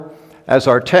as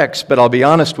our text, but I'll be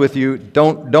honest with you,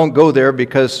 don't go there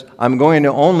because I'm going to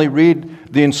only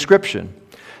read the inscription.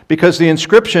 Because the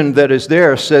inscription that is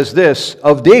there says this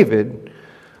of David,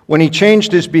 when he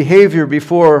changed his behavior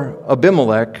before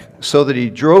Abimelech so that he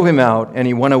drove him out and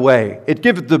he went away. It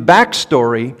gives the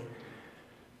backstory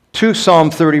to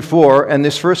Psalm 34, and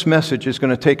this first message is going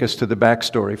to take us to the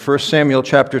backstory. 1 Samuel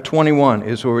chapter 21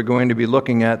 is where we're going to be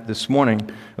looking at this morning,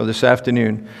 or this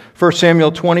afternoon. 1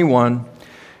 Samuel 21,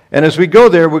 and as we go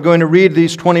there, we're going to read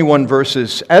these 21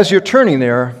 verses. As you're turning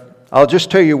there, I'll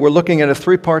just tell you, we're looking at a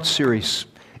three-part series.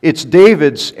 It's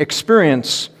David's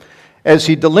experience as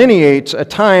he delineates a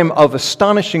time of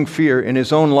astonishing fear in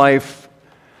his own life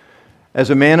as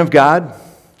a man of God,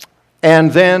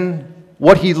 and then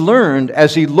what he learned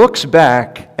as he looks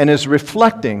back and is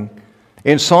reflecting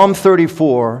in Psalm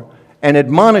 34 and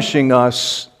admonishing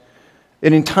us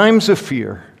that in times of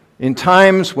fear, in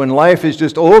times when life is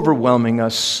just overwhelming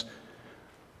us,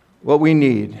 what we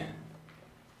need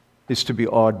is to be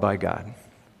awed by God.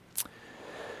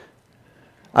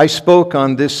 I spoke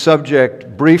on this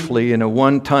subject briefly in a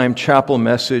one-time chapel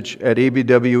message at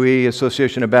ABWE,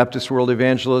 Association of Baptist World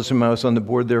Evangelism. I was on the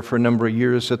board there for a number of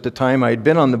years. At the time, I had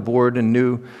been on the board and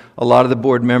knew a lot of the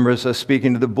board members. I was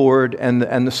speaking to the board and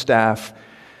the staff.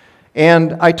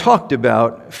 And I talked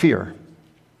about fear.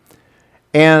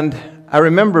 And I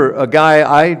remember a guy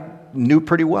I knew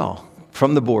pretty well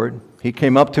from the board. He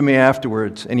came up to me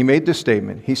afterwards, and he made this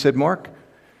statement. He said, "Mark,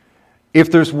 if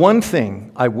there's one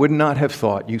thing I would not have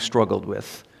thought you struggled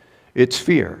with, it's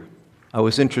fear." I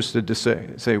was interested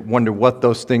to wonder what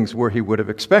those things were he would have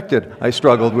expected I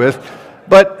struggled with.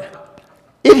 But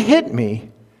it hit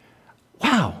me,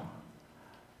 wow,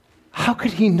 how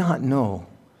could he not know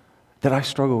that I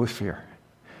struggle with fear?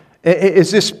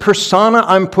 Is this persona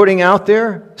I'm putting out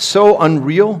there so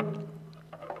unreal?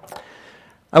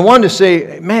 I wanted to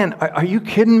say, man, are you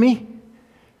kidding me?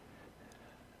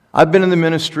 I've been in the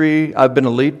ministry, I've been a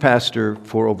lead pastor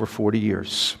for over 40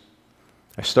 years.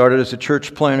 I started as a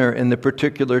church planner in the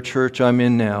particular church I'm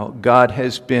in now. God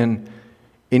has been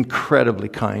incredibly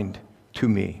kind to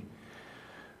me.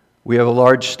 We have a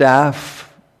large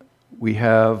staff, we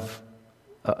have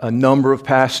a number of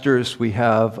pastors, we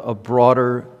have a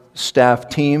broader staff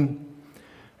team.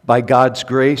 By God's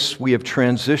grace, we have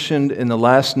transitioned in the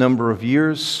last number of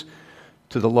years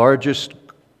to the largest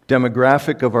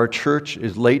demographic of our church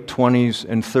is late 20s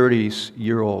and 30s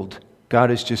year old. God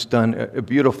has just done a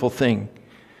beautiful thing.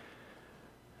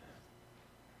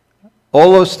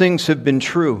 All those things have been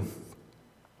true,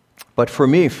 but for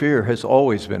me, fear has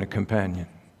always been a companion.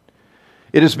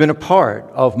 It has been a part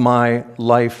of my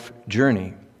life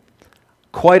journey.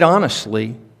 Quite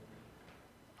honestly,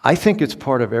 I think it's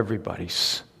part of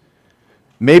everybody's.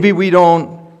 Maybe we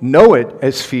don't know it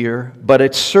as fear, but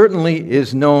it certainly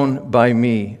is known by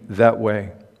me that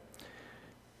way.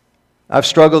 I've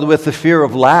struggled with the fear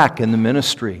of lack in the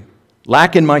ministry,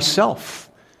 lack in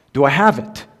myself. Do I have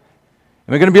it?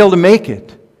 Am I going to be able to make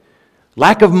it?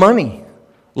 Lack of money,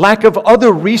 lack of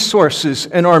other resources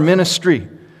in our ministry.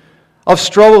 I've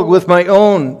struggled with my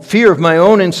own fear of my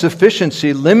own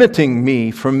insufficiency, limiting me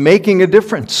from making a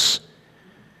difference.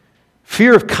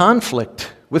 Fear of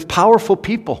conflict with powerful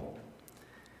people.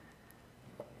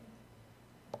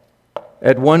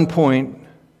 At one point,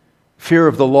 fear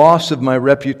of the loss of my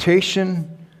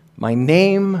reputation, my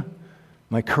name,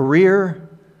 my career,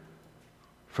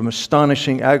 from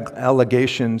astonishing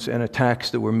allegations and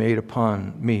attacks that were made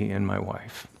upon me and my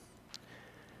wife.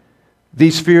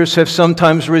 These fears have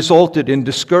sometimes resulted in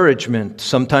discouragement,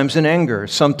 sometimes in anger,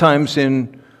 sometimes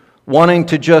in wanting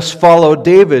to just follow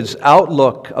David's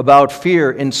outlook about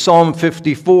fear in Psalm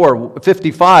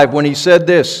 55 when he said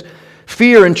this,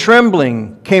 "Fear and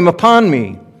trembling came upon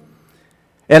me,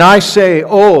 and I say,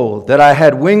 oh, that I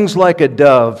had wings like a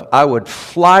dove, I would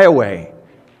fly away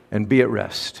and be at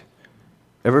rest."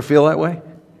 Ever feel that way?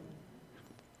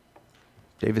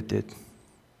 David did.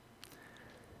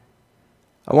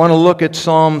 I want to look at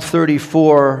Psalm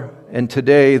 34 and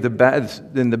today in the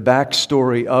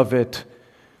backstory of it,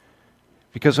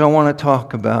 because I want to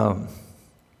talk about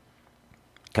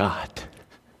God.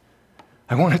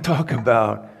 I want to talk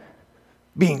about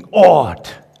being awed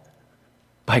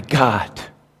by God.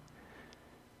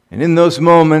 And in those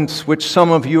moments, which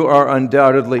some of you are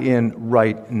undoubtedly in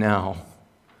right now,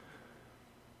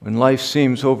 when life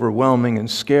seems overwhelming and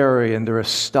scary and there is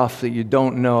stuff that you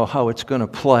don't know how it's going to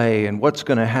play and what's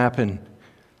going to happen,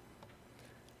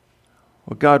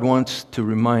 what God wants to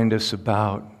remind us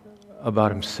about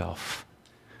Himself.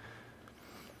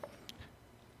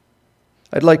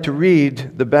 I'd like to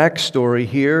read the backstory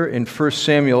here in 1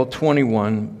 Samuel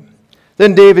 21.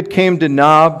 Then David came to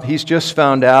Nob. He's just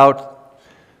found out.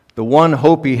 The one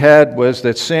hope he had was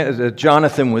that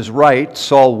Jonathan was right.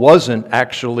 Saul wasn't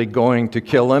actually going to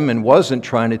kill him and wasn't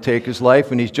trying to take his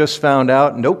life, and he's just found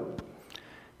out, nope,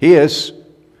 he is.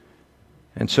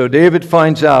 And so David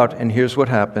finds out, and here's what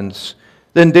happens.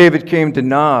 Then David came to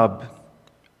Nob,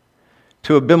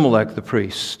 to Abimelech the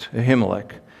priest,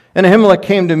 Ahimelech. And Ahimelech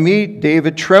came to meet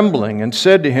David trembling and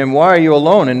said to him, "Why are you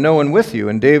alone and no one with you?"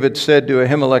 And David said to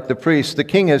Ahimelech the priest, "The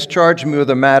king has charged me with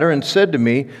a matter and said to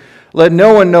me, 'Let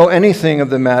no one know anything of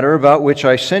the matter about which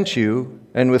I sent you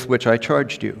and with which I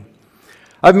charged you.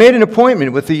 I've made an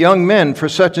appointment with the young men for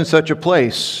such and such a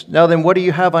place. Now then, what do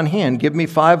you have on hand? Give me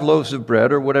 5 loaves of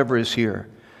bread or whatever is here.'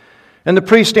 And the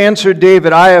priest answered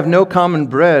David, 'I have no common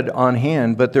bread on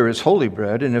hand, but there is holy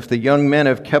bread, and if the young men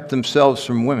have kept themselves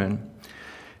from women.'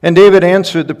 And David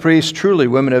answered the priest, 'Truly,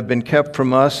 women have been kept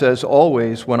from us as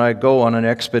always when I go on an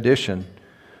expedition.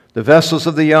 The vessels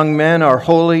of the young men are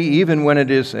holy even when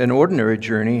it is an ordinary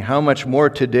journey. How much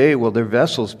more today will their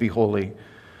vessels be holy?'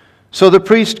 So the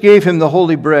priest gave him the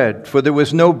holy bread, for there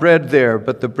was no bread there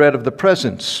but the bread of the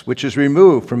presence, which is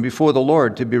removed from before the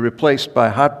Lord to be replaced by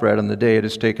hot bread on the day it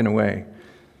is taken away.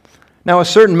 Now a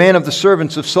certain man of the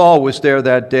servants of Saul was there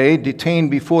that day, detained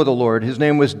before the Lord. His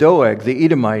name was Doeg, the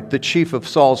Edomite, the chief of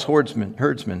Saul's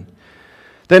herdsmen.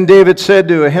 Then David said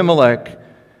to Ahimelech,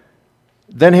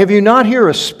 'Then have you not here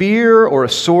a spear or a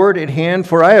sword at hand?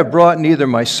 For I have brought neither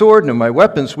my sword nor my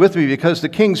weapons with me, because the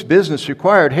king's business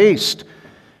required haste.'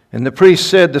 And the priest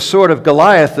said, 'The sword of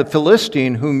Goliath the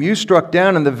Philistine, whom you struck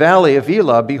down in the valley of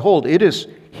Elah, behold, it is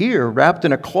here wrapped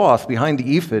in a cloth behind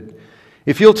the ephod.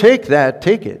 If you'll take that,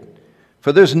 take it.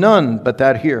 For there's none but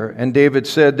that here.' And David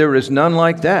said, 'There is none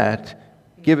like that.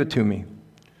 Give it to me.'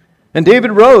 And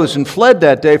David rose and fled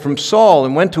that day from Saul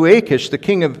and went to Achish, the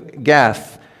king of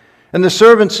Gath. And the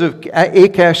servants of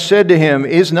Achish said to him,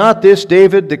 'Is not this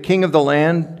David, the king of the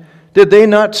land? Did they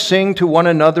not sing to one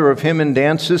another of him in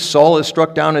dances? Saul has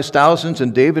struck down his thousands,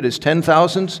 and David his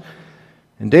 10,000s.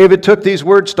 And David took these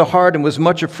words to heart and was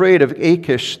much afraid of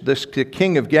Achish, the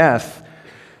king of Gath.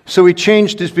 So he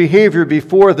changed his behavior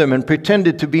before them and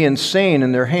pretended to be insane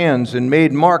in their hands and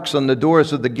made marks on the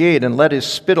doors of the gate and let his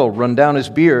spittle run down his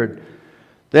beard.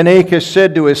 Then Achish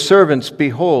said to his servants,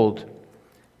 'Behold,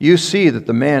 you see that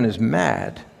the man is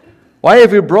mad. Why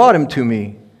have you brought him to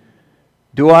me?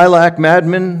 Do I lack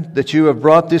madmen that you have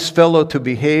brought this fellow to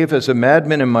behave as a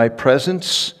madman in my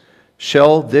presence?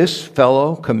 Shall this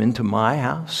fellow come into my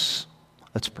house?'"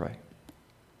 Let's pray.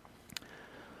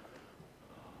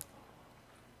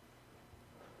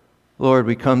 Lord,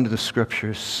 we come to the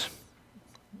Scriptures.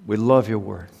 We love your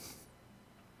word.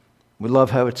 We love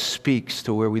how it speaks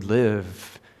to where we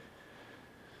live.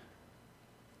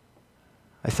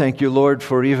 I thank you, Lord,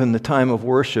 for even the time of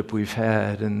worship we've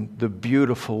had and the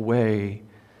beautiful way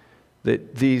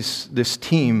that this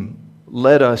team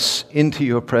led us into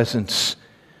your presence.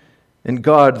 And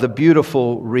God, the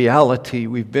beautiful reality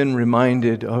we've been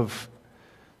reminded of,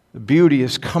 the beauty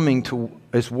is coming to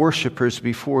as worshipers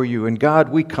before you. And God,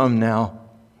 we come now.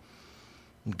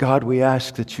 And God, we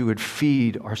ask that you would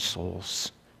feed our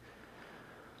souls.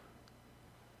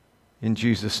 In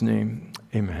Jesus' name,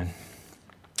 amen.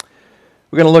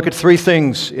 We're going to look at 3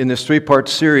 things in this 3-part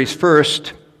series.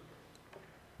 First,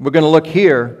 we're going to look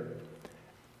here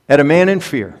at a man in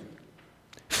fear.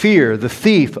 Fear, the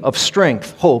thief of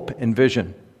strength, hope, and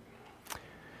vision.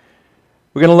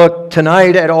 We're going to look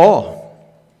tonight at all,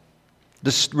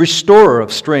 the restorer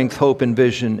of strength, hope, and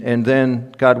vision, and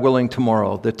then, God willing,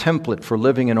 tomorrow, the template for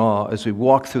living in awe as we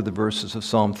walk through the verses of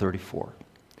Psalm 34.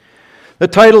 The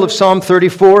title of Psalm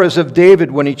 34 is of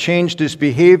David when he changed his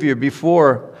behavior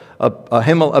before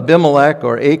Abimelech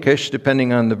or Achish,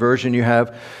 depending on the version you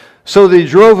have. So they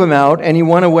drove him out and he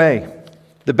went away.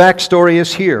 The backstory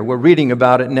is here. We're reading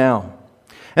about it now.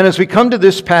 And as we come to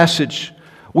this passage,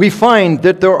 we find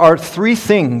that there are 3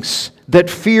 things that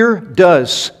fear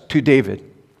does to David.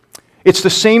 It's the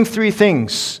same 3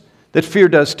 things that fear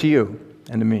does to you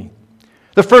and to me.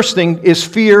 The first thing is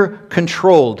fear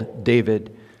controlled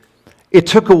David. It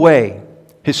took away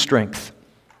his strength.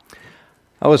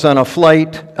 I was on a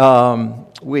flight.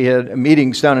 We had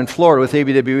meetings down in Florida with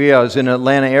ABWE. I was in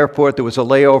Atlanta airport. There was a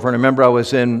layover, and I remember I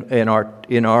was in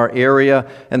our area,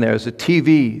 and there was a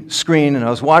TV screen, and I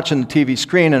was watching the TV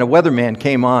screen, and a weatherman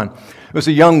came on. It was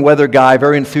a young weather guy,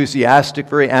 very enthusiastic,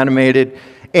 very animated,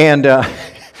 and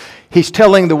he's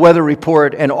telling the weather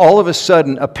report, and all of a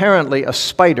sudden, apparently a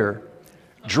spider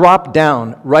dropped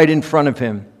down right in front of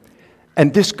him,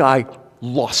 and this guy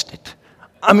lost it.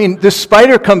 I mean, the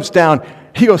spider comes down.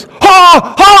 He goes,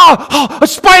 "Ha! Ha! Ha! A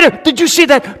spider! Did you see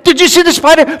that? Did you see the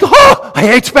spider? Ha! I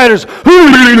hate spiders."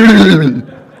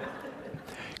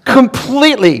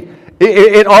 Completely.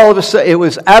 It all of a sudden, it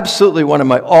was absolutely one of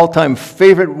my all-time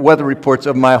favorite weather reports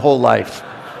of my whole life.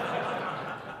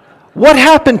 What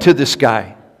happened to this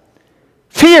guy?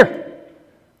 Fear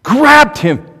grabbed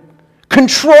him,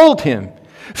 controlled him.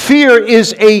 Fear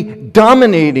is a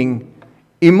dominating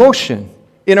emotion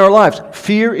in our lives.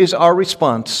 Fear is our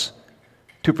response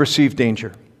to perceived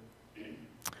danger.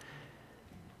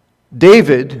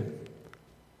 David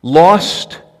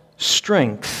lost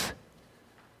strength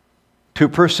to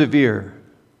persevere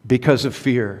because of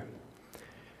fear.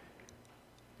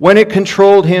 When it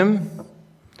controlled him,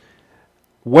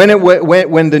 when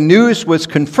the news was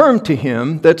confirmed to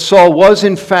him that Saul was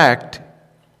in fact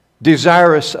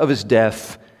desirous of his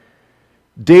death,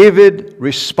 David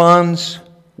responds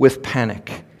with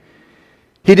panic.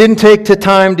 He didn't take the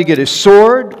time to get his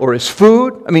sword or his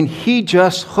food. I mean, he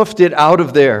just hoofed it out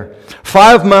of there.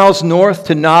 5 miles north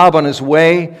to Nob on his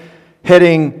way,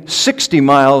 heading 60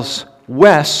 miles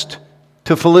west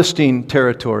to Philistine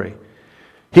territory.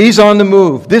 He's on the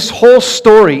move. This whole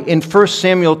story in 1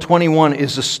 Samuel 21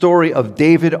 is the story of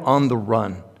David on the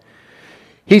run.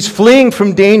 He's fleeing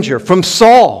from danger, from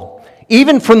Saul,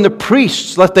 even from the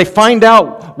priests, let they find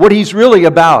out what he's really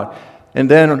about. And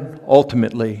then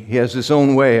ultimately, he has his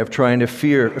own way of trying to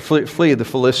flee the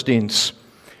Philistines.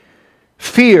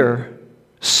 Fear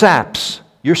saps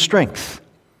your strength.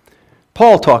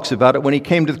 Paul talks about it when he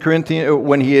came to the Corinthians,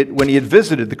 when he had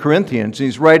visited the Corinthians.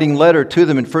 He's writing a letter to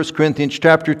them in 1 Corinthians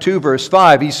chapter 2, verse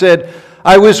 5. He said,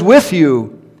 "I was with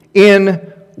you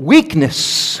in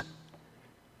weakness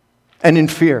and in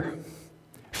fear."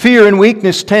 Fear and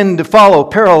weakness tend to follow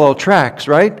parallel tracks,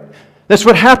 right? That's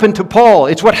what happened to Paul.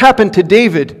 It's what happened to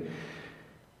David.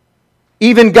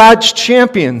 Even God's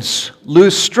champions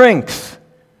lose strength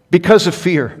because of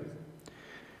fear.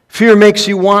 Fear makes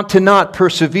you want to not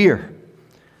persevere,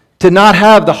 to not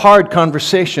have the hard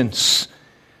conversations,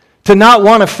 to not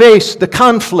want to face the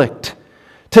conflict,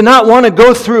 to not want to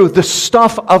go through the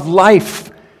stuff of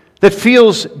life that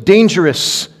feels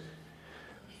dangerous.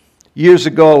 Years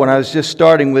ago, when I was just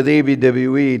starting with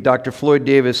ABWE, Dr. Floyd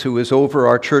Davis, who was over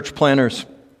our church planners,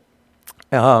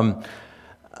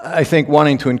 I think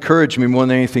wanting to encourage me more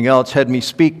than anything else, had me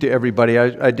speak to everybody.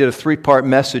 I did a 3-part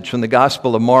message from the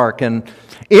Gospel of Mark, and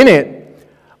in it,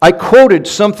 I quoted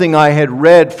something I had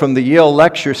read from the Yale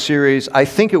lecture series. I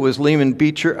think it was Lehman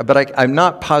Beecher, but I'm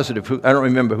not positive. I don't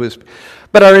remember who it was.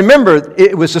 But I remember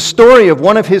it was a story of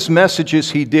one of his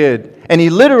messages he did. And he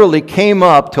literally came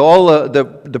up to all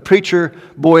the preacher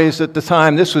boys at the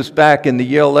time. This was back in the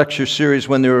Yale lecture series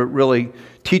when they were really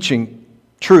teaching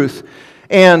truth.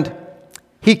 And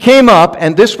he came up,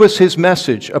 and this was his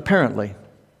message, apparently.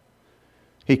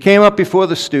 He came up before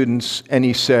the students, and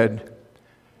he said,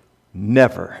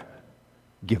 "Never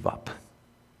give up.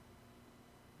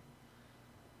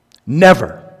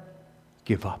 Never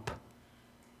give up.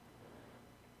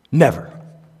 Never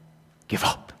give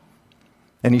up."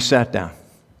 And he sat down.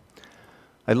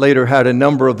 I later had a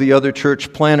number of the other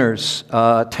church planners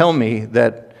tell me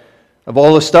that of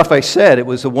all the stuff I said, it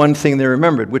was the one thing they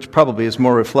remembered, which probably is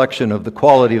more reflection of the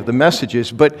quality of the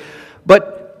messages. But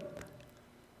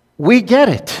we get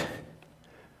it.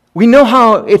 We know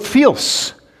how it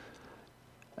feels.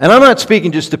 And I'm not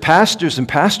speaking just to pastors and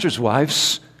pastors'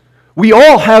 wives. We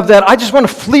all have that, I just want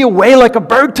to flee away like a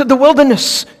bird to the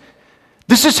wilderness.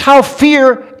 This is how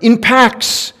fear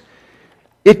impacts.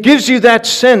 It gives you that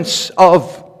sense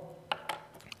of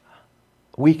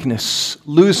weakness,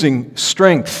 losing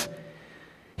strength.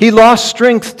 He lost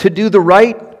strength to do the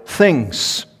right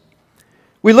things.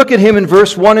 We look at him in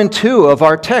verse 1 and 2 of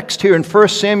our text here in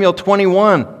 1 Samuel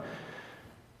 21.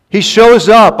 He shows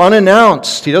up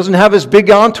unannounced. He doesn't have his big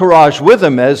entourage with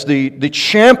him as the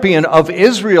champion of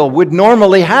Israel would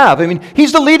normally have. I mean,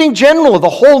 he's the leading general of the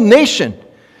whole nation.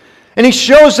 And he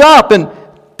shows up, and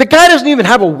the guy doesn't even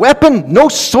have a weapon, no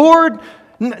sword,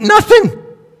 nothing.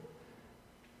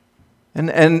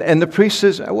 And the priest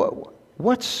says,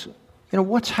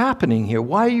 what's happening here?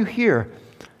 Why are you here?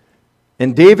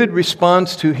 And David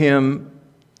responds to him,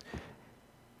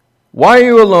 "Why are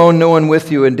you alone, no one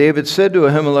with you?" And David said to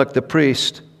Ahimelech the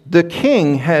priest, "The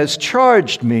king has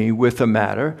charged me with a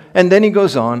matter." And then he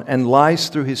goes on and lies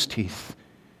through his teeth.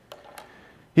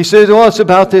 He says, "Oh, it's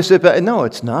about this." No,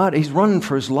 it's not. He's running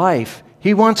for his life.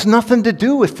 He wants nothing to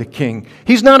do with the king.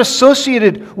 He's not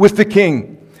associated with the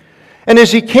king. And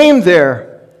as he came there,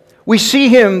 we see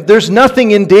him, there's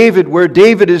nothing in David where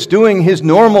David is doing his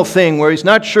normal thing, where he's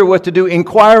not sure what to do,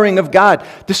 inquiring of God.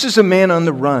 This is a man on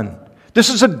the run. This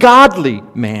is a godly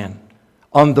man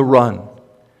on the run.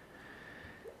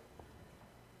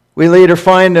 We later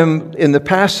find him in the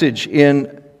passage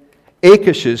in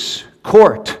Achish's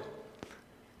court.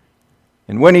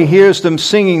 And when he hears them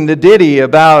singing the ditty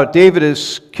about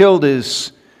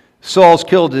Saul's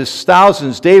killed his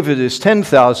thousands, David his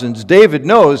 10,000s, David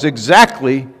knows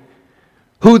exactly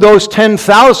who those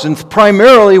 10,000th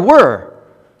primarily were.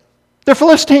 They're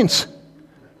Philistines.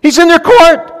 He's in their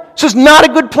court. This is not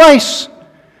a good place.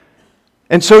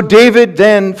 And so David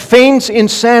then feigns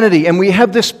insanity, and we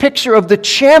have this picture of the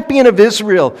champion of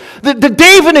Israel, the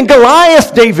David and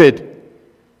Goliath David,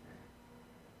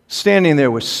 standing there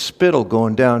with spittle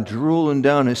going down, drooling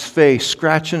down his face,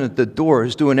 scratching at the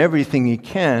doors, doing everything he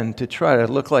can to try to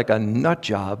look like a nut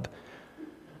job.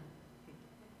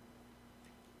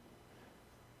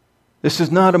 This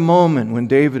is not a moment when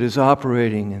David is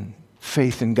operating in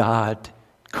faith in God,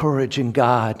 courage in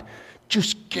God.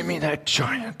 Just give me that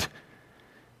giant.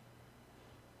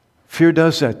 Fear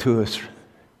does that to us.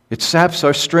 It saps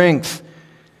our strength.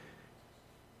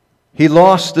 He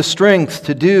lost the strength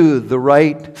to do the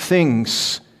right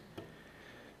things.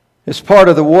 As part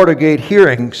of the Watergate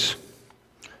hearings,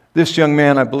 this young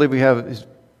man, I believe do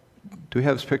we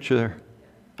have his picture there?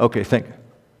 Okay, thank you.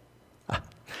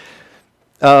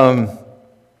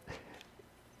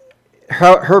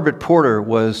 Herbert Porter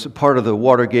was part of the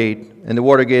Watergate, and the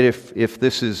Watergate, if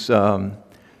this is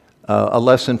a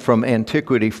lesson from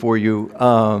antiquity for you,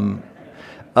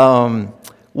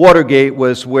 Watergate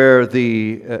was where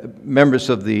the members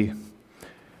of the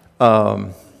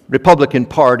Republican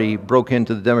Party broke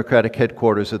into the Democratic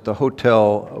headquarters at the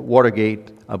Hotel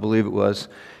Watergate, I believe it was,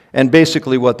 and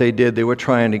basically what they did, they were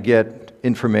trying to get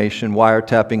information,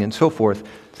 wiretapping and so forth.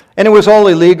 And it was all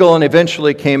illegal and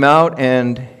eventually came out,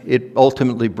 and it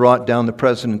ultimately brought down the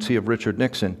presidency of Richard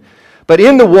Nixon. But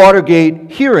in the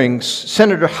Watergate hearings,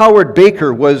 Senator Howard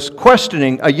Baker was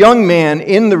questioning a young man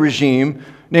in the regime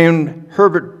named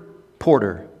Herbert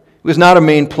Porter. He was not a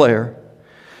main player,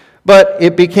 but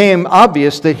it became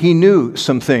obvious that he knew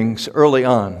some things early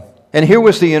on. And here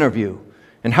was the interview.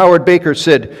 And Howard Baker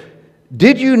said,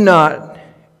 "Did you not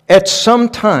at some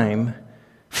time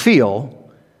feel,"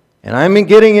 and I'm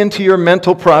getting into your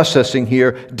mental processing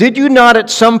here, "did you not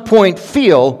at some point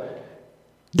feel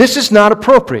this is not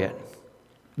appropriate?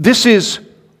 This is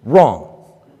wrong?"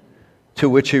 To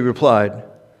which he replied,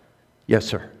 "Yes,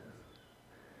 sir."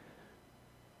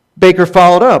 Baker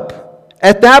followed up,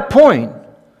 "At that point,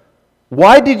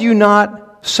 why did you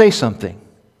not say something?"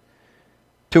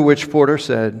 To which Porter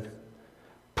said,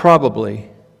 "Probably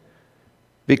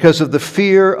because of the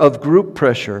fear of group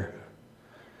pressure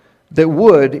that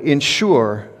would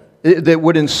ensue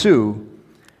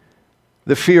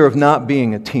the fear of not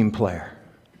being a team player."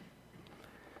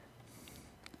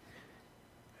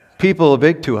 People are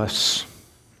big to us.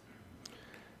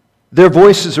 Their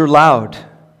voices are loud.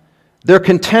 Their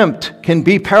contempt can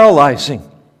be paralyzing.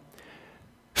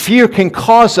 Fear can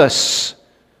cause us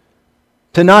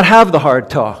to not have the hard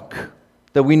talk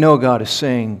that we know God is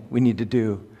saying we need to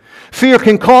do. Fear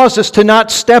can cause us to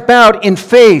not step out in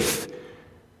faith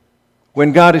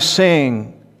when God is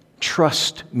saying,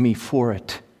 "Trust me for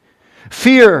it."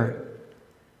 Fear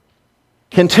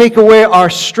can take away our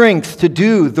strength to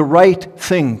do the right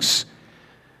things.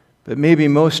 But maybe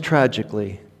most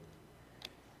tragically,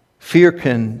 fear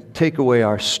can take away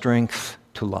our strength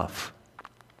to love.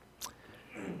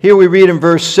 Here we read in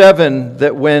verse 7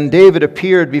 that when David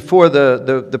appeared before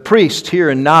the priest here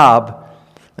in Nob,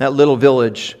 that little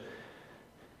village,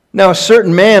 now a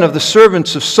certain man of the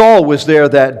servants of Saul was there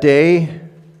that day,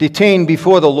 detained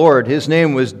before the Lord. His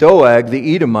name was Doeg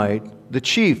the Edomite, the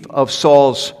chief of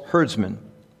Saul's herdsmen.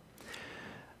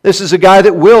 This is a guy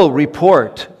that will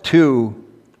report to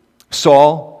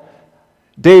Saul.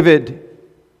 David,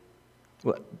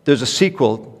 there's a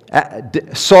sequel.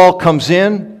 Saul comes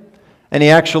in and he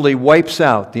actually wipes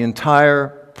out the entire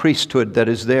priesthood that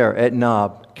is there at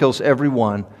Nob, kills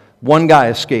everyone. One guy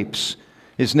escapes.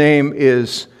 His name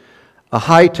is he's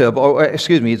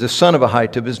the son of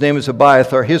Ahitub. His name is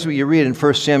Abiathar. Here's what you read in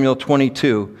 1 Samuel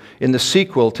 22 in the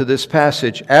sequel to this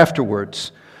passage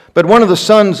afterwards. But one of the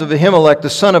sons of Ahimelech, the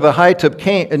son of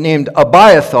Ahitub, named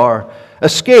Abiathar,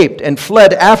 escaped and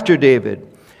fled after David.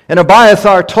 And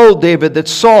Abiathar told David that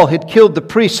Saul had killed the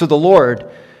priests of the Lord.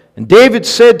 And David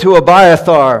said to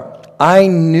Abiathar, "I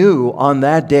knew on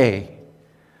that day,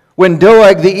 when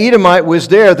Doeg the Edomite was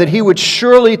there, that he would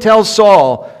surely tell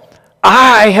Saul,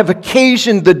 'I have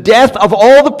occasioned the death of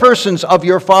all the persons of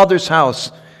your father's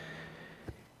house.'"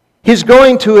 His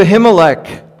going to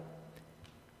Ahimelech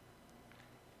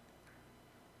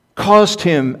caused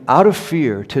him, out of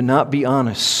fear, to not be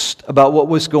honest about what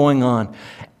was going on.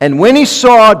 And when he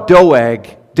saw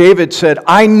Doeg, David said,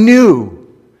 I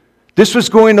knew this was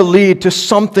going to lead to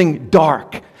something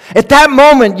dark. At that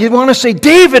moment, you want to say,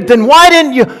 David, then why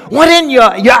didn't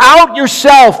you out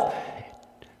yourself?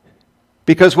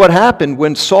 Because what happened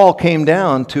when Saul came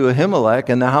down to Ahimelech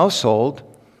and the household,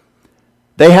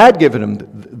 they had given him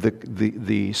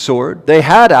the sword. They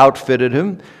had outfitted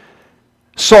him.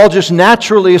 Saul just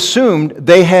naturally assumed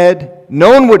they had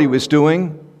known what he was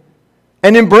doing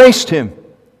and embraced him.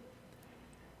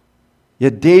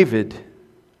 Yet David,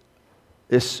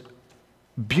 this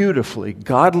beautifully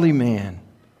godly man,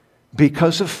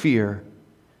 because of fear,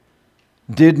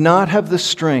 did not have the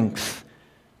strength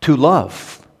to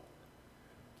love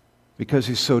because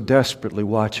he's so desperately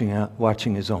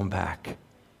watching his own back.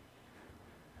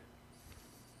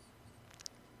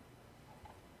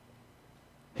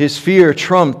 His fear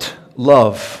trumped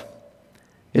love.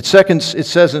 It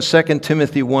says in 2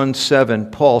 Timothy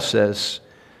 1:7, Paul says,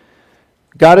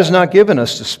 God has not given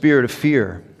us the spirit of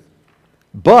fear,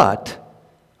 but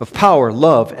of power,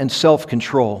 love, and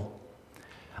self-control.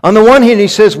 On the one hand, he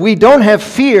says we don't have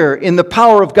fear in the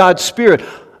power of God's Spirit.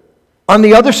 On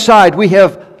the other side, we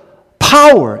have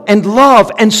power and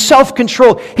love and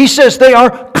self-control. He says they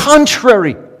are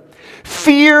contrary.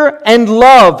 Fear and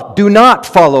love do not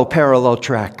follow parallel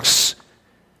tracks.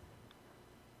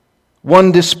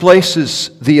 One displaces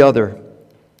the other.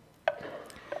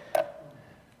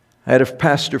 I had a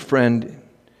pastor friend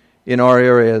in our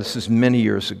area, this is many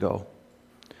years ago,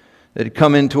 that had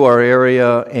come into our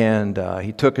area, and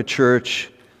he took a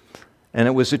church, and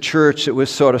it was a church that was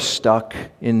sort of stuck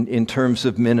in terms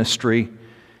of ministry.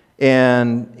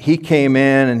 And he came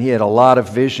in, and he had a lot of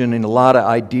vision and a lot of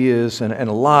ideas, and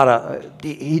a lot of,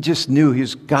 he just knew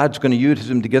God's going to use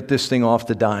him to get this thing off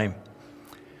the dime.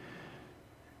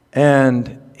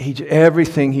 And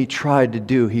everything he tried to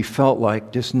do, he felt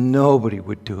like just nobody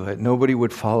would do it. Nobody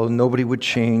would follow. Nobody would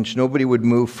change. Nobody would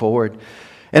move forward.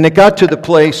 And it got to the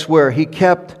place where he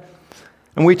kept,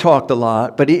 and we talked a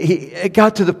lot, but it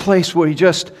got to the place where he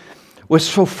just was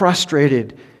so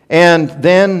frustrated. And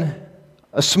then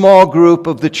a small group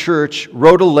of the church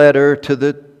wrote a letter to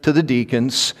the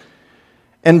deacons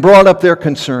and brought up their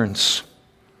concerns.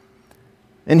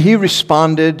 And he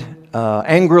responded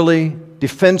angrily,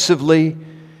 defensively,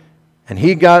 and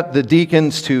he got the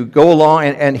deacons to go along,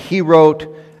 and he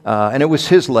wrote, and it was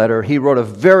his letter, he wrote a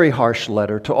very harsh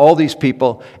letter to all these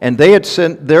people, and they had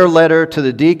sent their letter to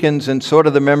the deacons and sort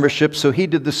of the membership, so he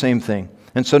did the same thing.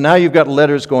 And so now you've got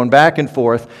letters going back and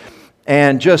forth,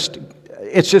 and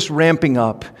it's just ramping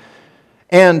up.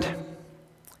 And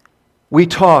we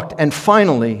talked, and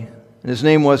finally, and his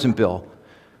name wasn't Bill.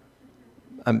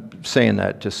 I'm saying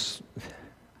that just, I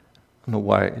don't know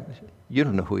why. You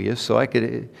don't know who he is, so I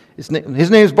could. His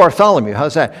name is Bartholomew.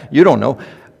 How's that? You don't know.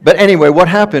 But anyway, what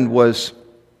happened was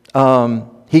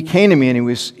he came to me, and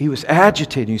he was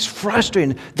agitated. He was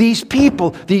frustrated. These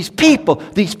people.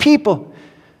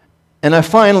 And I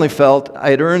finally felt I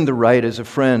had earned the right as a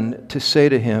friend to say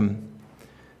to him,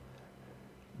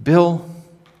 Bill,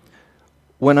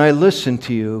 when I listen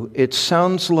to you, it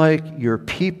sounds like your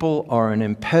people are an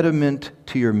impediment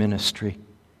to your ministry.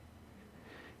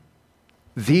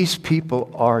 These people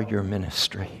are your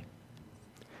ministry.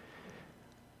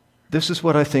 This is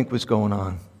what I think was going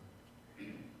on.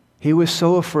 He was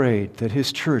so afraid that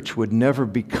his church would never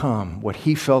become what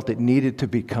he felt it needed to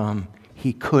become,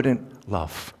 he couldn't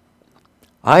love.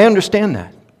 I understand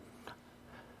that.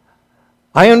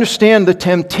 I understand the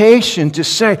temptation to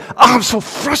say, oh, I'm so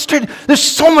frustrated. There's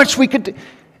so much we could do.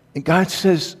 And God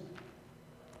says,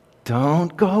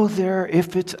 don't go there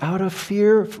if it's out of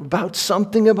fear about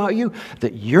something about you,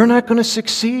 that you're not going to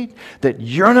succeed, that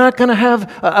you're not going to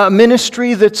have a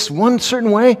ministry that's one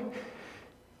certain way.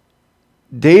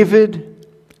 David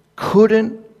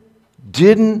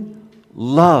didn't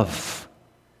love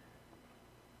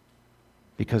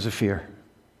because of fear.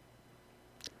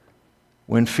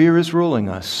 When fear is ruling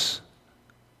us,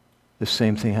 the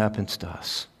same thing happens to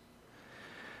us.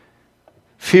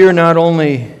 Fear not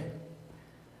only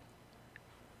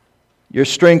your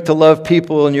strength to love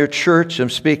people in your church, I'm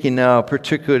speaking now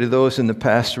particularly to those in the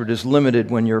pastorate, is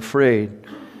limited when you're afraid.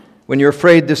 When you're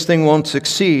afraid this thing won't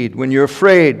succeed. When you're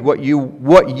afraid what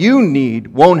you need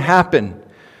won't happen.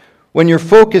 When you're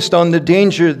focused on the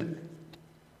danger,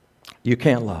 you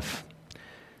can't love.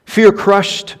 Fear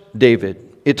crushed David.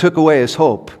 It took away his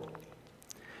hope.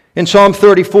 In Psalm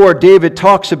 34, David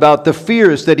talks about the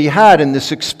fears that he had in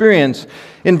this experience.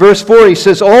 In verse 4, he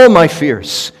says, all my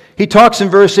fears. He talks in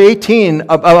verse 18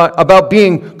 about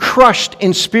being crushed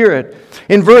in spirit.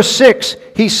 In verse 6,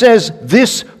 he says,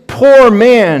 this poor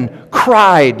man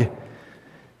cried.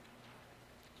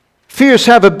 Fears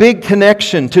have a big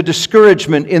connection to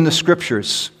discouragement in the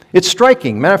Scriptures. It's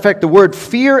striking. Matter of fact, the word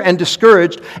fear and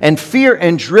discouraged and fear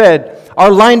and dread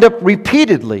are lined up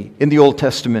repeatedly in the Old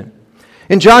Testament.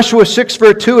 In Joshua 6,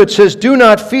 verse 2, it says, "Do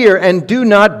not fear and do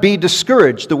not be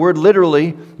discouraged." The word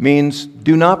literally means,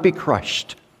 do not be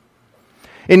crushed.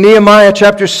 In Nehemiah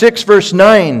chapter 6, verse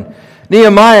 9,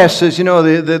 Nehemiah says,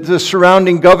 the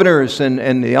surrounding governors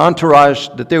and the entourage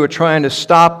that they were trying to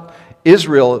stop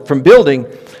Israel from building,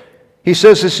 he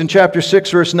says this in chapter 6,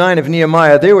 verse 9 of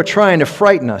Nehemiah, they were trying to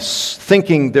frighten us,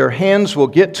 thinking their hands will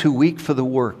get too weak for the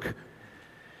work.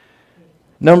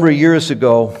 A number of years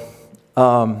ago,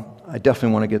 I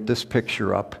definitely want to get this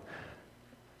picture up.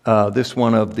 This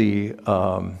one of the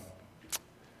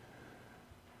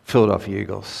Philadelphia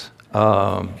Eagles.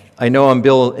 I know I'm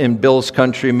in Bill's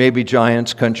country, maybe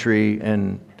Giants country,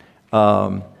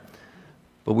 but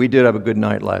we did have a good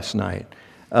night last night.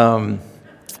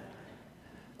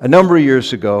 A number of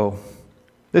years ago,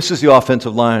 this is the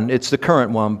offensive line. It's the current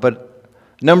one, but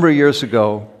a number of years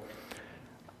ago,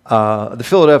 the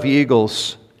Philadelphia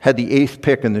Eagles had the 8th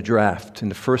pick in the draft in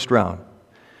the first round.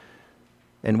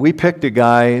 And we picked a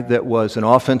guy that was an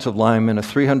offensive lineman, a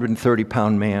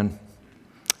 330-pound man.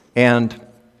 And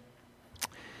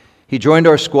he joined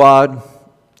our squad,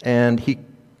 and he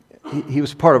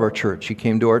was part of our church. He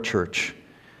came to our church.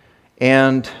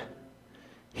 And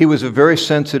he was a very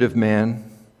sensitive man.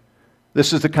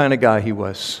 This is the kind of guy he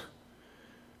was.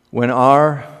 When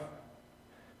our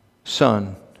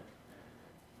son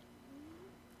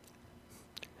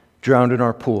drowned in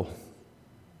our pool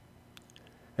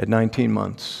at 19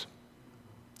 months,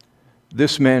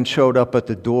 this man showed up at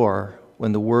the door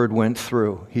when the word went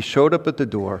through. He showed up at the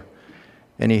door,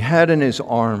 and he had in his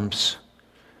arms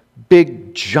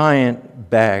big, giant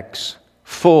bags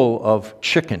full of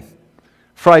chicken,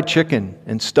 fried chicken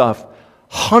and stuff.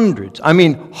 Hundreds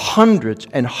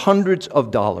and hundreds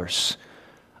of dollars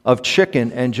of chicken,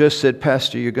 and just said,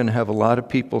 "Pastor, you're going to have a lot of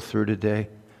people through today.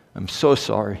 I'm so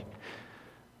sorry.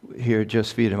 Here,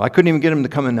 just feed him." I couldn't even get him to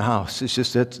come in the house. It's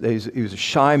just that he was a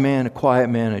shy man, a quiet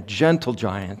man, a gentle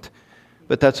giant,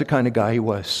 but that's the kind of guy he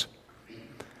was.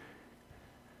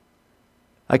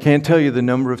 I can't tell you the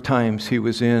number of times he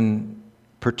was in,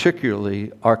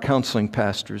 particularly our counseling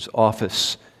pastor's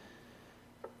office.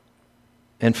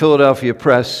 And Philadelphia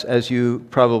press, as you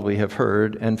probably have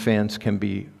heard, and fans can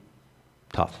be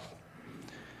tough.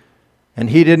 And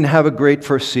he didn't have a great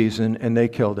first season, and they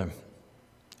killed him.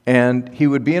 And he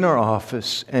would be in our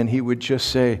office, and he would just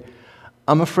say,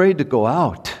 "I'm afraid to go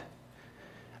out.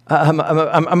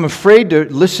 I'm afraid to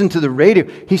listen to the radio."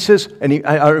 He says, and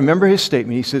I remember his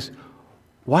statement, he says,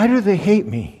 "Why do they hate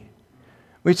me?"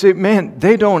 We'd say, "Man,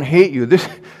 they don't hate you.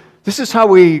 This is how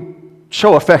we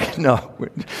show affection." No.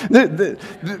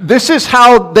 This is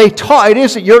how they talk. It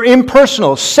isn't. You're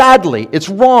impersonal. Sadly, it's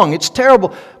wrong. It's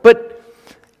terrible. But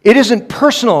it isn't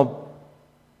personal.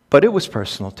 But it was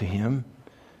personal to him.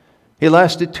 He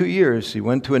lasted 2 years. He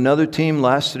went to another team,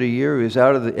 lasted a year. He was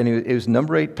and he was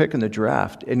number 8 pick in the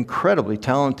draft. Incredibly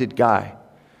talented guy.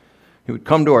 He would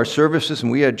come to our services, and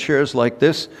we had chairs like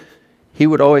this. He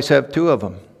would always have 2 of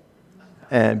them.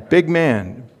 And big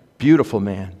man, beautiful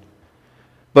man.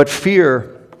 But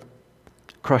fear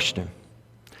crushed him.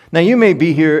 Now, you may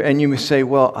be here and you may say,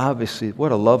 "Well, obviously,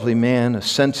 what a lovely man, a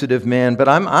sensitive man." But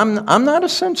I'm not a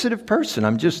sensitive person.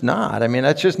 I'm just not. I mean,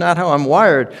 that's just not how I'm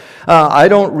wired. I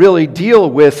don't really deal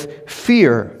with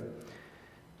fear.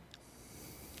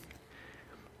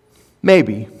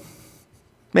 Maybe.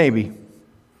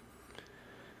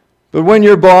 But when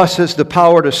your boss has the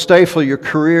power to stifle your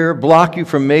career, block you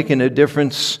from making a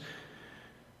difference,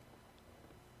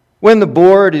 when the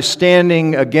board is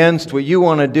standing against what you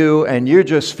want to do and you're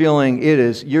just feeling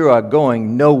you are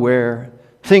going nowhere,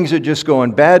 things are just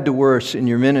going bad to worse in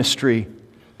your ministry,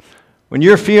 when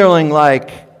you're feeling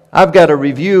like, I've got a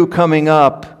review coming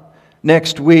up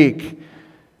next week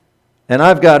and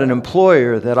I've got an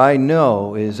employer that I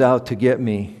know is out to get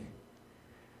me,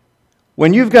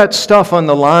 when you've got stuff on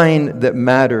the line that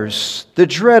matters, the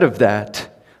dread of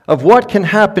that, of what can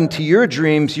happen to your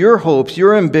dreams, your hopes,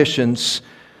 your ambitions,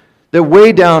 that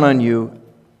weigh down on you,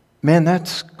 man,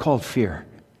 that's called fear.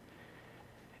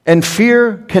 And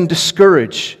fear can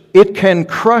discourage. It can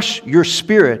crush your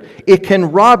spirit. It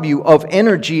can rob you of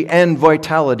energy and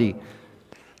vitality.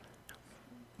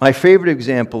 My favorite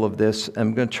example of this,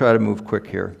 I'm going to try to move quick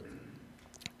here,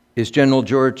 is General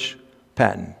George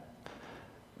Patton.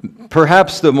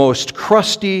 Perhaps the most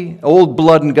crusty, old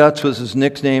blood and guts was his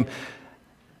nickname.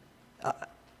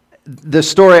 The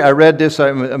story, I read this,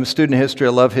 I'm a student of history, I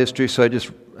love history, so I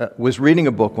just was reading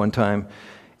a book one time,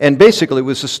 And basically, it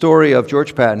was the story of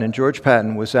George Patton. And George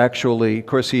Patton was actually, of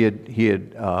course, he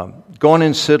had gone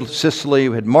in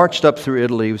Sicily, had marched up through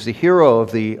Italy. He was the hero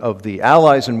of the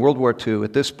Allies in World War II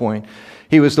at this point.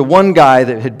 He was the one guy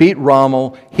that had beat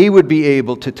Rommel. He would be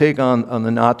able to take on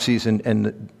the Nazis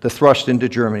and the thrust into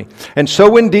Germany. And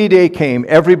so when D-Day came,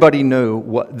 everybody knew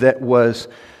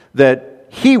that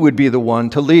he would be the one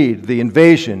to lead the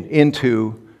invasion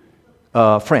into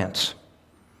France.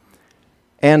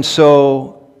 And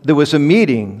so there was a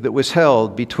meeting that was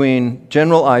held between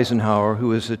General Eisenhower, who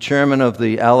was the chairman of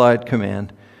the Allied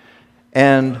Command,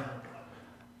 and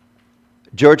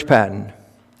George Patton,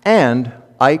 and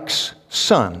Ike's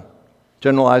son.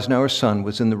 General Eisenhower's son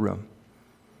was in the room.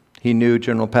 He knew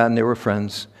General Patton, they were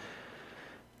friends.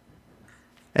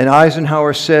 And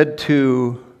Eisenhower said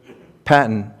to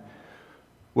Patton,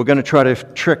 we're going to try to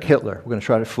trick Hitler. We're going to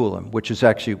try to fool him, which is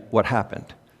actually what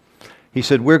happened. He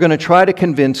said, we're going to try to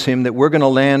convince him that we're going to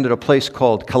land at a place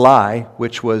called Calais,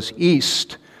 which was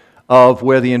east of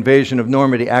where the invasion of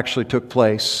Normandy actually took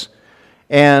place.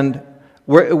 And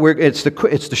it's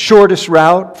the shortest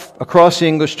route across the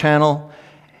English Channel.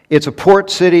 It's a port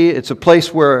city. It's a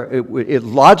place where it's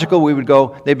logical we would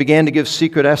go. They began to give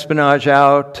secret espionage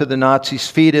out to the Nazis,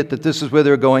 feed it that this is where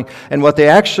they're going. And what they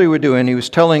actually were doing, he was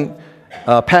telling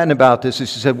Patton about this,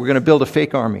 is he said, we're going to build a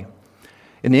fake army.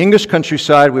 In the English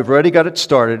countryside, we've already got it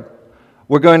started.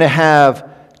 We're going to have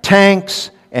tanks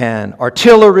and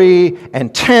artillery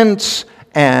and tents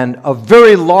and a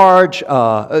very large,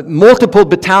 multiple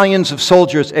battalions of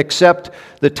soldiers, except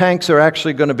the tanks are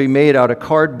actually going to be made out of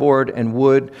cardboard and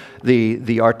wood.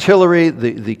 The artillery,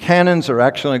 the cannons are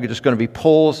actually just going to be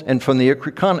poles, and from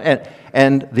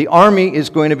and the army is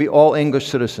going to be all English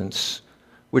citizens.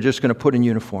 We're just going to put in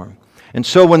uniform. And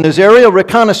so when there's aerial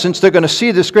reconnaissance, they're going to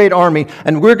see this great army,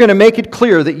 and we're going to make it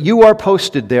clear that you are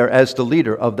posted there as the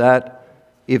leader of that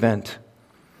event.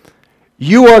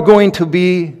 You are going to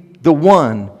be the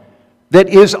one that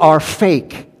is our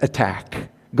fake attack,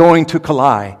 going to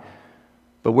Calais.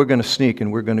 But we're going to sneak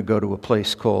and we're going to go to a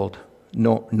place called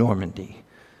Normandy.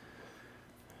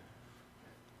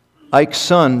 Ike's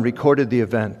son recorded the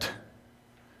event.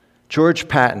 George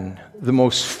Patton, the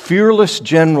most fearless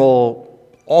general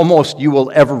almost you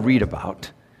will ever read about,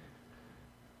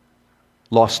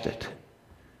 lost it.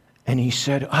 And he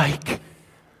said, Ike,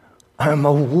 I'm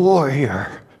a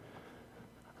warrior.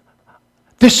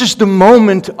 This is the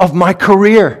moment of my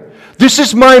career. This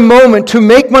is my moment to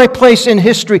make my place in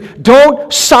history.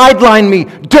 Don't sideline me.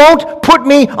 Don't put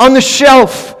me on the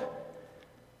shelf.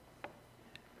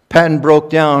 Patton broke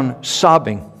down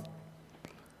sobbing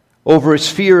over his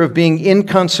fear of being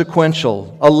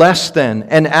inconsequential, a less than,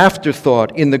 an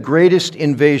afterthought in the greatest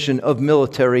invasion of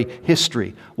military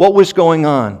history. What was going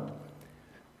on?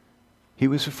 He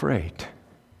was afraid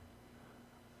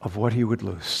of what he would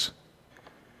lose.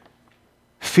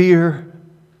 Fear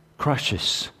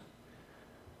crushes.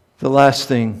 The last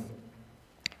thing,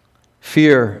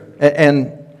 fear,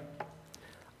 and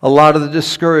a lot of the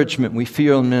discouragement we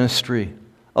feel in ministry,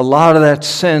 a lot of that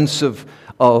sense of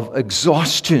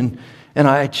exhaustion,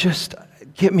 and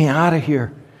get me out of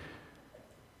here,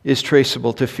 is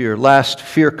traceable to fear. Last,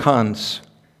 fear cons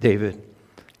David.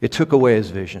 It took away his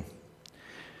vision.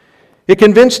 It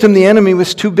convinced him the enemy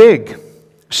was too big.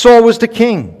 Saul was the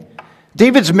king.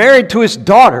 David's married to his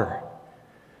daughter.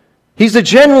 He's the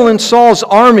general in Saul's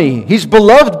army. He's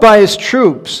beloved by his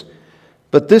troops.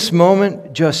 But this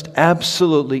moment just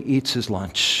absolutely eats his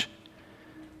lunch.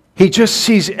 He just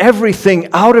sees everything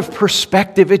out of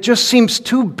perspective. It just seems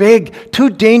too big, too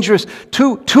dangerous,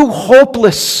 too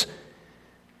hopeless.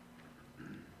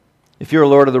 If you're a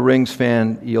Lord of the Rings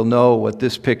fan, you'll know what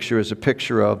this picture is a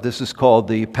picture of. This is called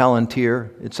the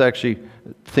Palantir. It's actually,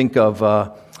 think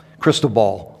of crystal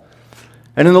ball.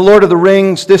 And in the Lord of the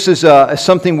Rings, this is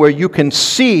something where you can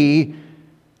see,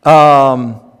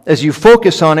 as you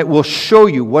focus on it, will show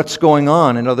you what's going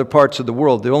on in other parts of the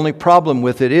world. The only problem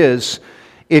with it is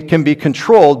it can be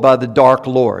controlled by the Dark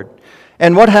Lord.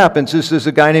 And what happens is there's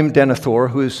a guy named Denethor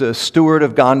who's a steward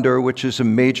of Gondor, which is a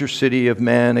major city of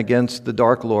man against the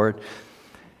Dark Lord.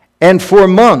 And for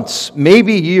months,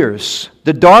 maybe years,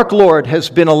 the Dark Lord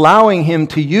has been allowing him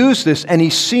to use this, and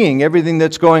he's seeing everything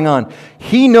that's going on.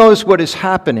 He knows what is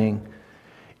happening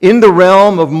in the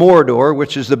realm of Mordor,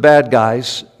 which is the bad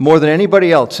guys, more than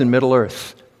anybody else in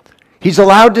Middle-earth. He's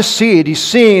allowed to see it. He's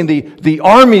seeing the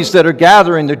armies that are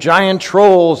gathering, the giant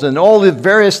trolls and all the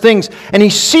various things. And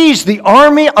he sees the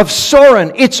army of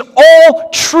Sauron. It's all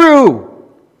true.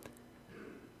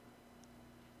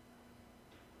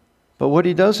 But what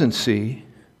he doesn't see,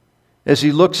 as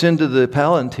he looks into the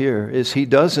Palantir, is he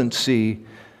doesn't see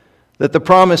that the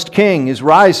promised king is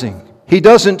rising. He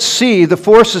doesn't see the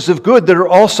forces of good that are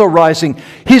also rising.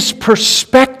 His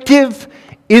perspective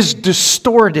is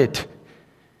distorted.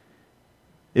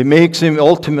 It makes him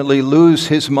ultimately lose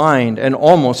his mind and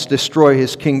almost destroy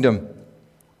his kingdom.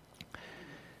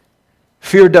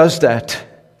 Fear does that.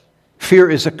 Fear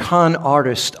is a con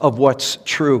artist of what's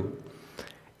true.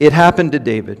 It happened to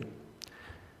David.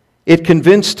 It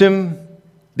convinced him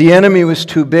the enemy was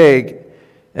too big,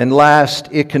 and last,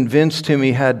 it convinced him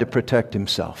he had to protect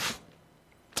himself.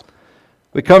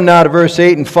 We come now to verse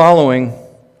 8 and following,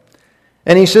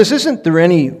 and he says, "Isn't there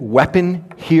any weapon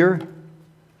here?"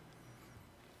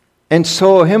 And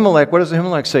so Ahimelech, what does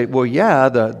Ahimelech say? Well, yeah,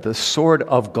 the sword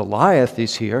of Goliath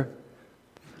is here.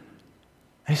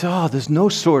 And he said, "Oh, there's no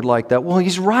sword like that." Well,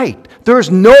 he's right. There's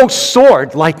no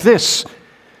sword like this.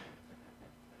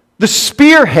 The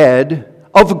spearhead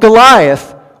of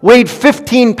Goliath weighed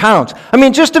 15 pounds. I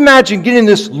mean, just imagine getting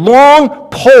this long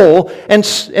pole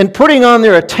and putting on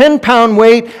there a 10-pound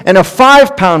weight and a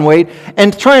 5-pound weight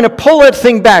and trying to pull that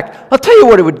thing back. I'll tell you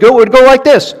what it would go. It would go like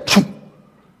this.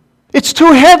 It's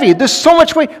too heavy. There's so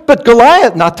much weight. But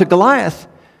Goliath, not to Goliath.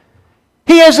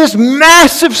 He has this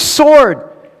massive sword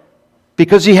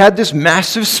because he had this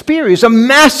massive spear. He's a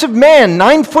massive man,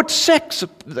 9'6"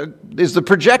 is the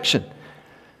projection.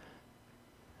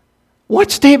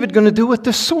 What's David going to do with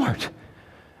this sword? I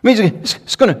mean,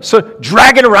 he's going to sort of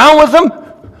drag it around with him?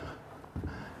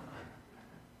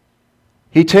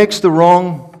 He takes the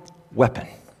wrong weapon.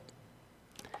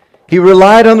 He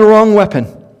relied on the wrong weapon.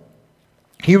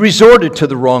 He resorted to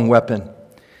the wrong weapon.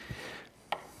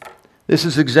 This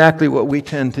is exactly what we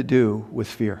tend to do with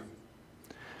fear.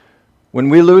 When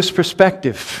we lose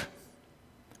perspective,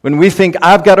 when we think,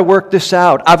 I've got to work this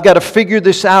out, I've got to figure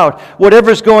this out,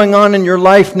 whatever's going on in your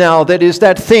life now that is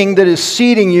that thing that is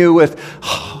seeding you with,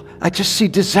 oh, I just see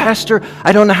disaster,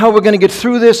 I don't know how we're going to get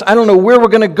through this, I don't know where we're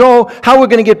going to go, how we're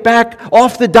going to get back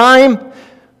off the dime.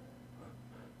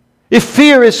 If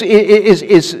fear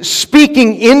is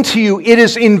speaking into you, it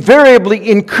is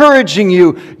invariably encouraging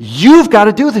you, you've got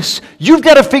to do this, you've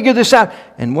got to figure this out.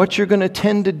 And what you're going to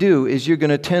tend to do is you're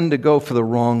going to tend to go for the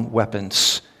wrong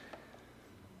weapons.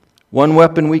 One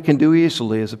weapon we can do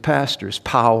easily as a pastor is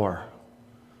power.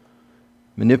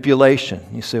 Manipulation.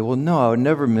 You say, well, no, I would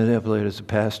never manipulate as a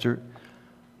pastor.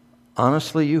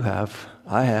 Honestly, you have.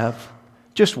 I have.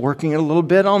 Just working it a little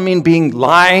bit. I don't mean being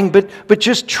lying, but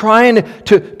just trying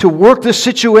to work the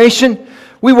situation.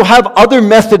 We will have other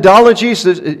methodologies.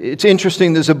 It's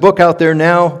interesting. There's a book out there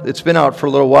now. It's been out for a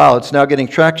little while. It's now getting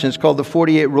traction. It's called The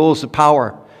 48 Rules of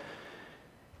Power.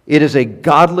 It is a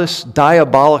godless,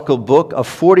 diabolical book of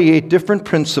 48 different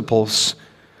principles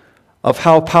of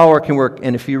how power can work.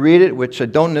 And if you read it, which I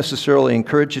don't necessarily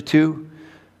encourage you to,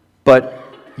 but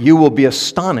you will be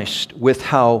astonished with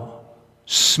how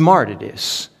smart it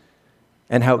is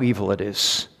and how evil it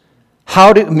is.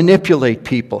 How to manipulate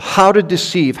people, how to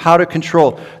deceive, how to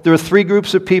control. There are 3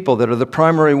 groups of people that are the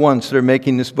primary ones that are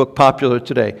making this book popular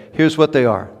today. Here's what they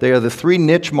are. They are the 3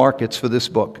 niche markets for this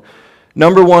book.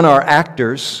 Number 1 are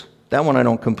actors. That one I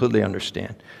don't completely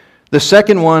understand. The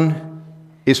second one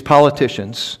is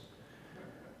politicians.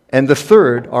 And the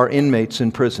third are inmates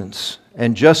in prisons.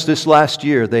 And just this last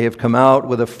year, they have come out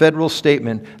with a federal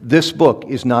statement, this book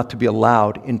is not to be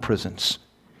allowed in prisons.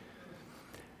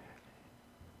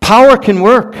 Power can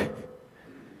work.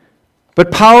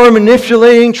 But power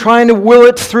manipulating, trying to will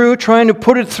it through, trying to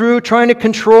put it through, trying to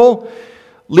control,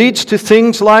 leads to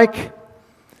things like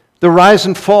the rise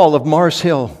and fall of Mars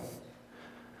Hill.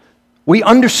 We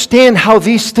understand how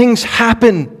these things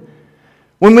happen.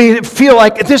 When we feel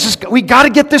like we got to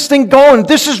get this thing going.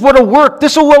 This is what'll work.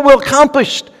 This is what we'll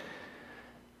accomplish.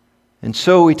 And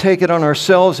so we take it on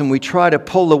ourselves and we try to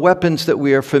pull the weapons that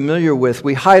we are familiar with.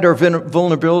 We hide our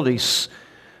vulnerabilities.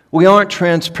 We aren't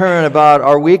transparent about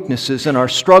our weaknesses and our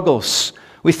struggles.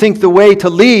 We think the way to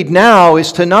lead now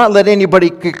is to not let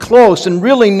anybody get close and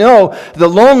really know the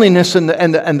loneliness and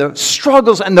the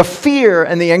struggles and the fear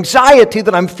and the anxiety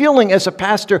that I'm feeling as a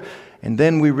pastor. And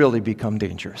then we really become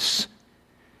dangerous.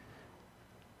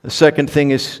 The second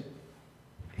thing is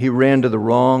he ran to the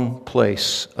wrong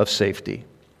place of safety.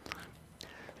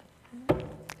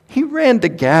 He ran to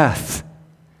Gath.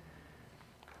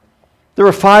 There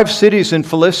are 5 cities in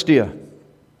Philistia.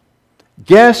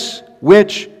 Guess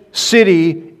which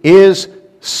city is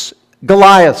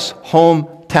Goliath's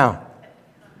hometown?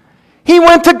 He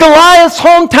went to Goliath's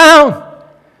hometown.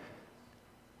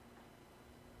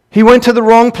 He went to the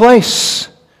wrong place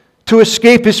to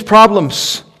escape his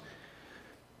problems.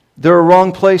 There are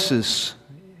wrong places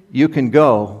you can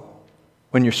go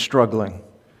when you're struggling.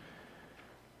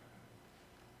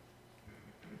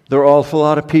 There are an awful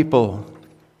lot of people,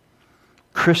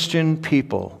 Christian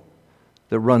people,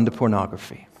 that run to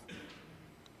pornography.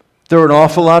 There are an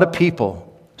awful lot of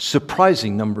people,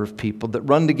 surprising number of people, that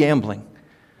run to gambling,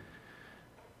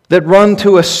 that run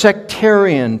to a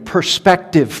sectarian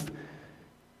perspective,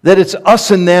 that it's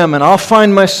us and them, and I'll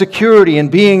find my security in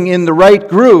being in the right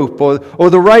group, or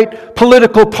the right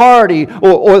political party,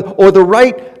 or the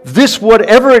right this,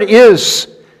 whatever it is,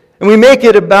 and we make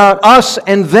it about us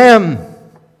and them.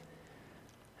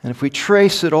 And if we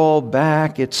trace it all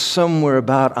back, it's somewhere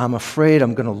about, I'm afraid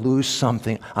I'm going to lose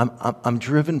something. I'm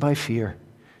driven by fear.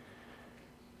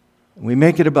 We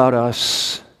make it about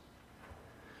us.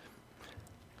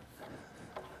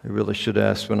 I really should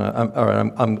ask when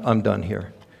I'm done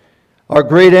here. Our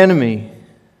great enemy,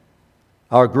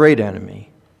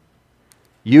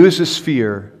 uses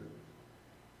fear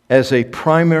as a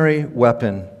primary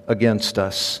weapon against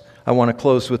us. I want to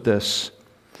close with this.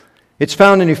 It's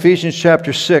found in Ephesians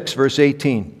chapter 6, verse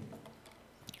 18.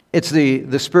 It's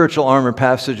the spiritual armor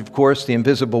passage, of course, the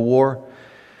invisible war.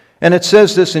 And it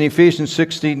says this in Ephesians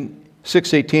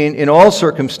 6:18, in all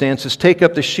circumstances, take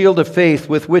up the shield of faith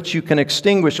with which you can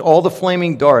extinguish all the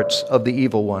flaming darts of the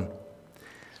evil one.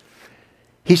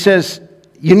 He says,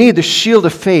 you need the shield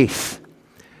of faith.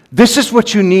 This is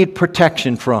what you need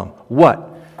protection from.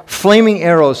 What? Flaming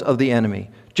arrows of the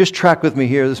enemy. Just track with me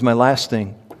here. This is my last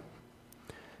thing.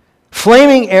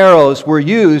 Flaming arrows were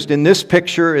used in this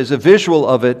picture as a visual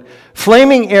of it.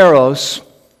 Flaming arrows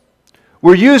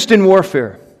were used in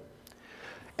warfare.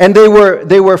 And they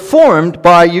were formed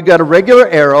by, you got a regular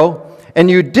arrow,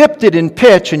 and you dipped it in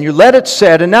pitch, and you let it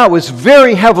set, and now it was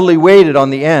very heavily weighted on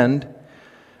the end,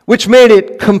 which made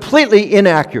it completely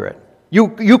inaccurate.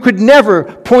 You could never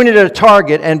point it at a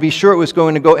target and be sure it was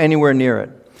going to go anywhere near it.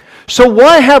 So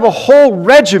why have a whole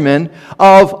regimen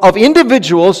of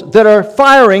individuals that are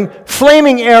firing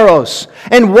flaming arrows?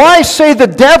 And why say the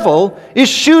devil is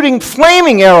shooting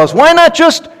flaming arrows? Why not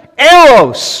just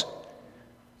arrows?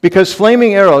 Because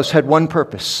flaming arrows had one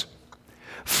purpose.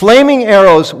 Flaming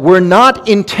arrows were not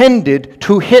intended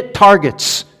to hit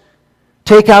targets,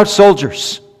 take out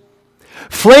soldiers.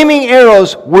 Flaming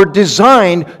arrows were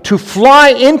designed to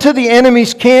fly into the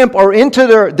enemy's camp or into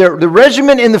the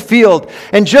regiment in the field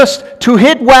and just to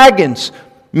hit wagons,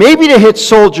 maybe to hit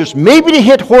soldiers, maybe to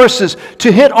hit horses,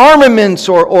 to hit armaments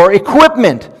or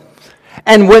equipment.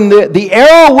 And when the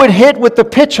arrow would hit with the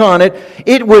pitch on it,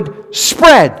 it would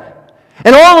spread.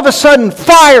 And all of a sudden,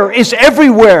 fire is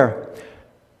everywhere.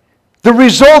 The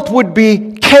result would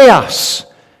be chaos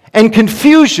and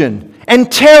confusion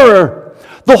and terror.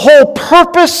 The whole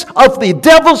purpose of the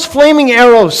devil's flaming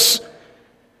arrows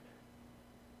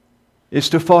is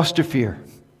to foster fear.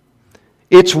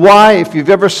 It's why, if you've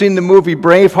ever seen the movie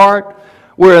Braveheart,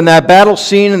 where in that battle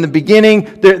scene in the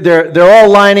beginning, they're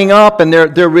all lining up and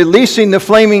they're releasing the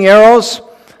flaming arrows.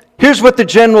 Here's what the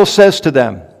general says to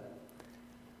them.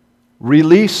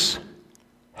 Release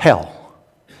hell.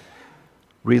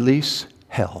 Release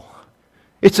hell.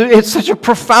 It's such a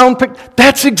profound picture.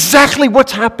 That's exactly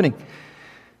what's happening.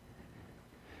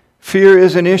 Fear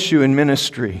is an issue in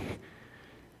ministry.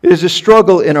 It is a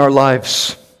struggle in our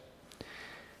lives.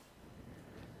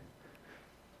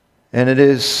 And it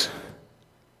is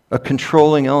a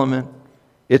controlling element.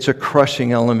 It's a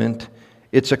crushing element.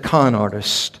 It's a con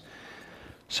artist.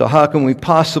 So how can we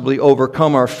possibly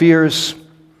overcome our fears?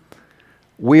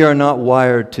 We are not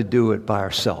wired to do it by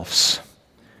ourselves.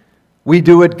 We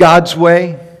do it God's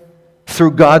way,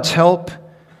 through God's help.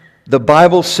 The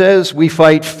Bible says we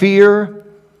fight fear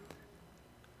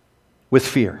with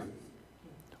fear.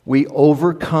 We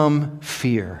overcome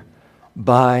fear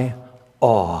by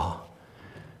awe.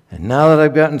 And now that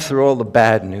I've gotten through all the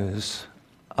bad news,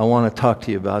 I want to talk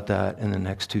to you about that in the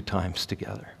next 2 times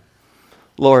together.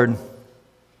 Lord,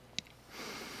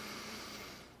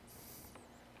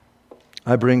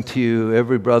 I bring to you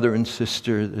every brother and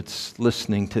sister that's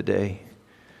listening today.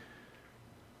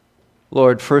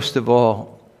 Lord, first of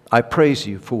all, I praise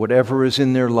you for whatever is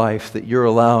in their life that you're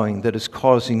allowing that is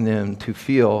causing them to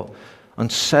feel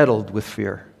unsettled with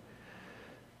fear.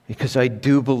 Because I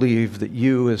do believe that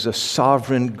you, as a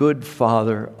sovereign, good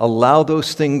Father, allow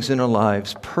those things in our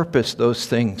lives, purpose those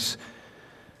things,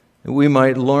 that we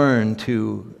might learn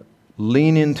to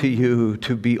lean into you,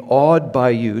 to be awed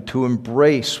by you, to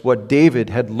embrace what David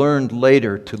had learned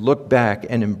later to look back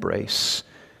and embrace.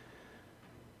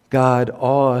 God,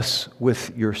 awe us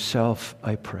with yourself,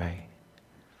 I pray.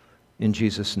 In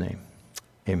Jesus' name,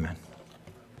 amen.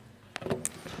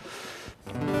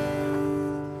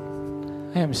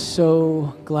 I am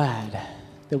so glad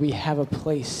that we have a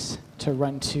place to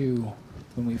run to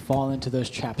when we fall into those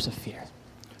traps of fear.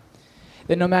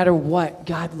 That no matter what,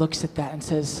 God looks at that and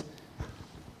says,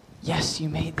 yes, you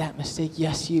made that mistake.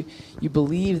 Yes, you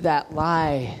believed that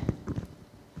lie,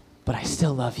 but I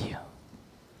still love you.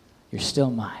 You're still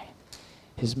mine.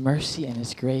 His mercy and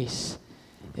his grace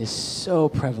is so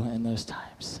prevalent in those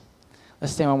times.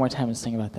 Let's stand one more time and sing about that.